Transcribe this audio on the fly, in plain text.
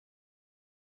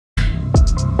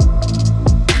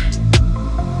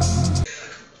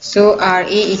So RA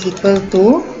is equal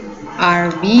to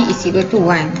RB is equal to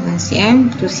 1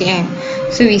 cm, 2 cm.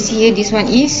 So we see here this one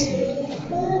is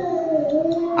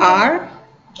R.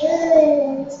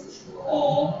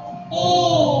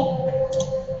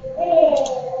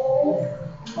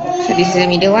 So this is the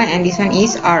middle one, and this one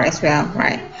is R as well,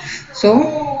 right? So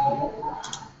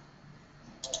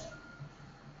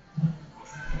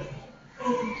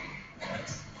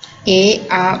A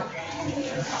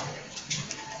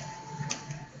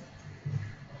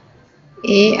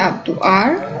up to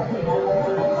R,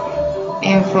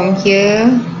 and from here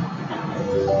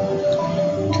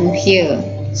to here.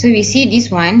 So we see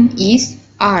this one is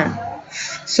R.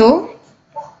 So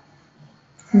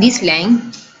this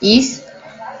length is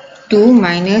 2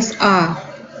 minus R,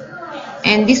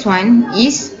 and this one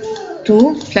is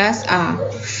 2 plus R.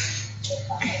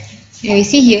 And we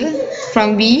see here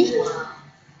from B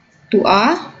to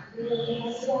R,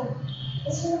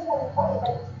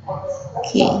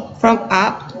 okay, from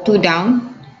up to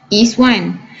down is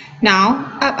 1.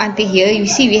 Now up until here, you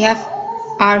see we have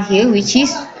R here, which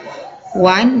is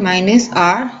 1 minus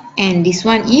R, and this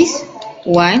one is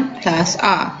 1 plus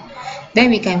R. Then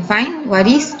we can find what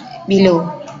is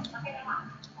below.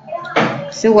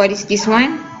 So what is this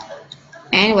one,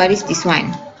 and what is this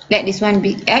one? Let this one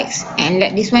be X and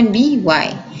let this one be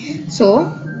Y.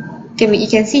 So you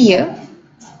can see here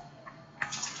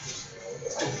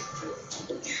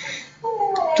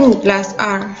 2 plus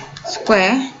R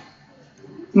square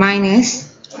minus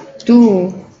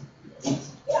 2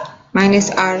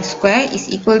 minus R square is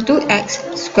equal to X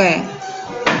square.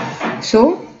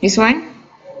 So this one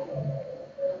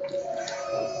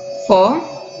 4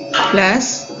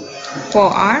 plus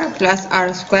 4R plus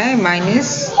R square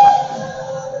minus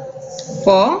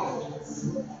 4.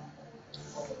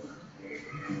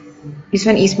 This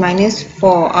one is minus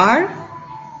 4R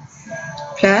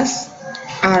plus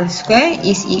R square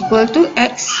is equal to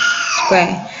X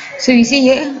square. So you see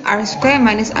here R square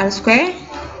minus R square,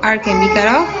 R can be cut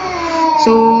off.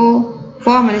 So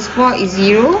 4 minus 4 is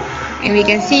 0, and we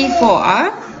can see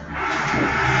 4R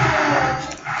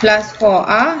plus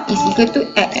 4R is equal to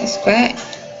X square.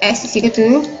 X is equal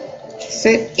to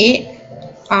Surd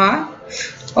 8R,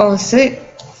 or Surd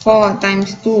 4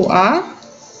 times 2R,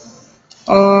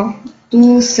 or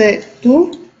 2 Surd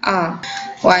 2R.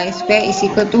 Y square is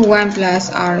equal to 1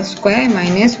 plus R square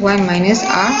minus 1 minus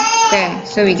R square.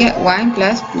 So we get 1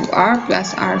 plus 2R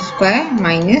plus R square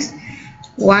minus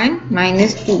 1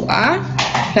 minus 2R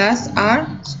plus R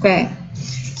square.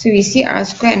 So we see R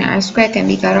square and R square can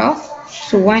be cut off.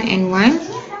 So 1 and 1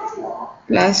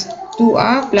 plus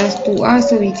 2R plus 2R,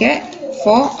 so we get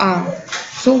 4R.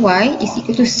 So Y is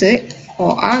equal to Surd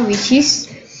 4R, which is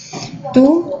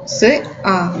 2 Surd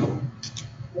R.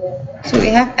 So we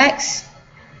have X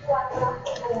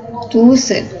 2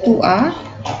 Surd 2R,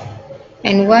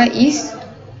 and Y is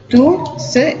 2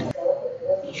 Surd.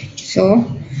 So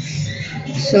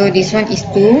this one is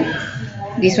 2,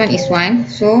 this one is 1.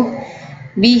 So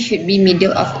B should be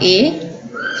middle of A.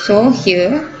 So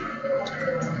here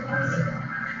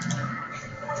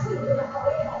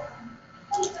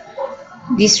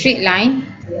this straight line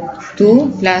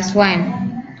 2 plus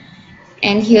 1,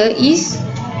 and here is,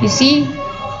 you see,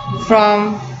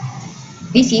 from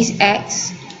this is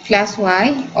X plus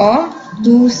Y, or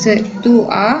 2 Surd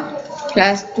 2R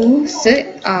plus 2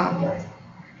 Surd R.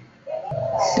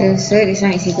 So this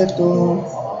one is equal to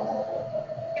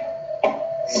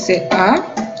Surd R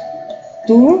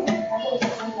 2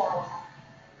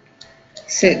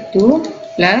 Surd 2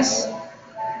 plus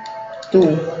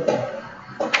 2.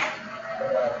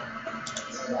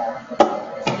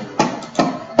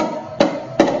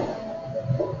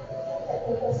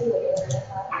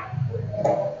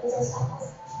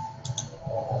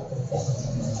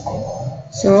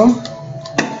 So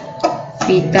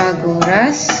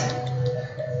Pythagoras,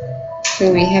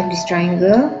 so we have this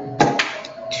triangle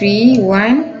 3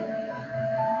 1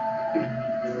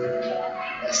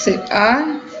 Surd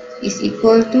R is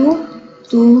equal to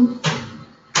 2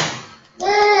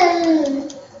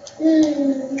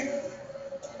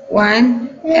 1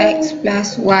 X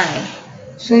plus Y.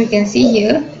 So you can see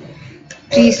here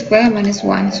 3 square minus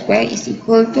 1 square is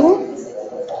equal to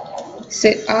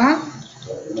Surd R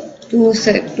 2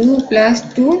 Surd 2 plus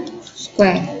 2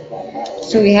 square.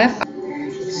 So we have,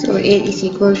 so 8 is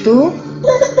equal to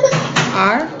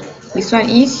R. This one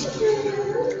is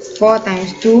 4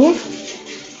 times 2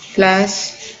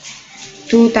 plus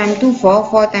 2 times 2 4,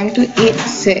 4 times 2 8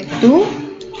 Surd 2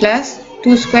 plus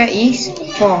 2 square is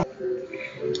 4.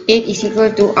 8 is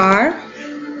equal to R.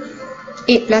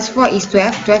 8 plus 4 is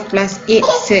 12, 12 plus 8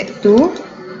 Surd 2.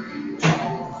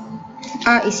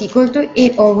 R is equal to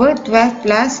 8 over 12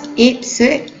 plus 8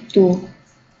 surd 2.